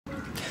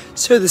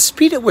So the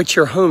speed at which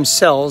your home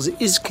sells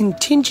is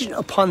contingent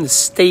upon the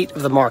state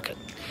of the market.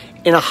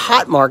 In a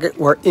hot market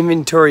where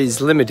inventory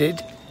is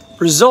limited,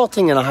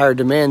 resulting in a higher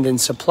demand than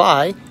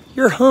supply,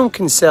 your home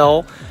can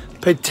sell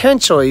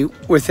potentially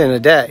within a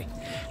day.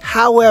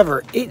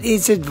 However, it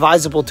is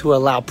advisable to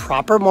allow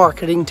proper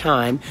marketing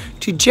time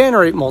to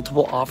generate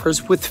multiple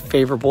offers with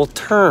favorable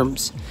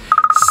terms.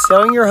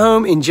 Selling your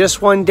home in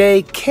just one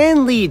day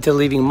can lead to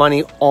leaving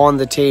money on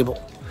the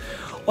table.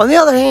 On the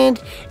other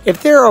hand,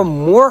 if there are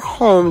more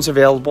homes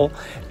available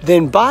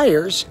than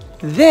buyers,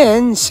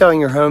 then selling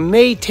your home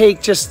may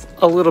take just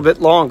a little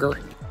bit longer.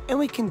 And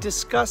we can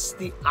discuss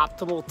the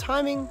optimal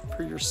timing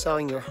for your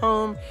selling your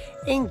home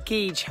and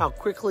gauge how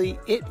quickly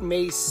it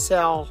may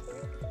sell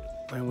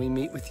when we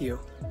meet with you.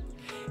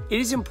 It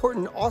is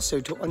important also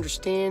to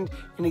understand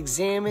and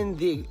examine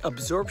the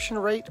absorption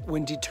rate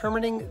when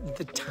determining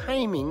the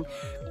timing,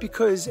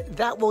 because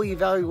that will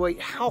evaluate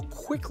how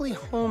quickly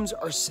homes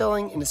are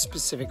selling in a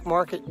specific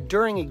market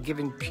during a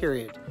given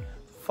period.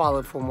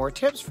 Follow for more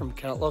tips from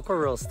Kent Local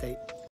Real Estate.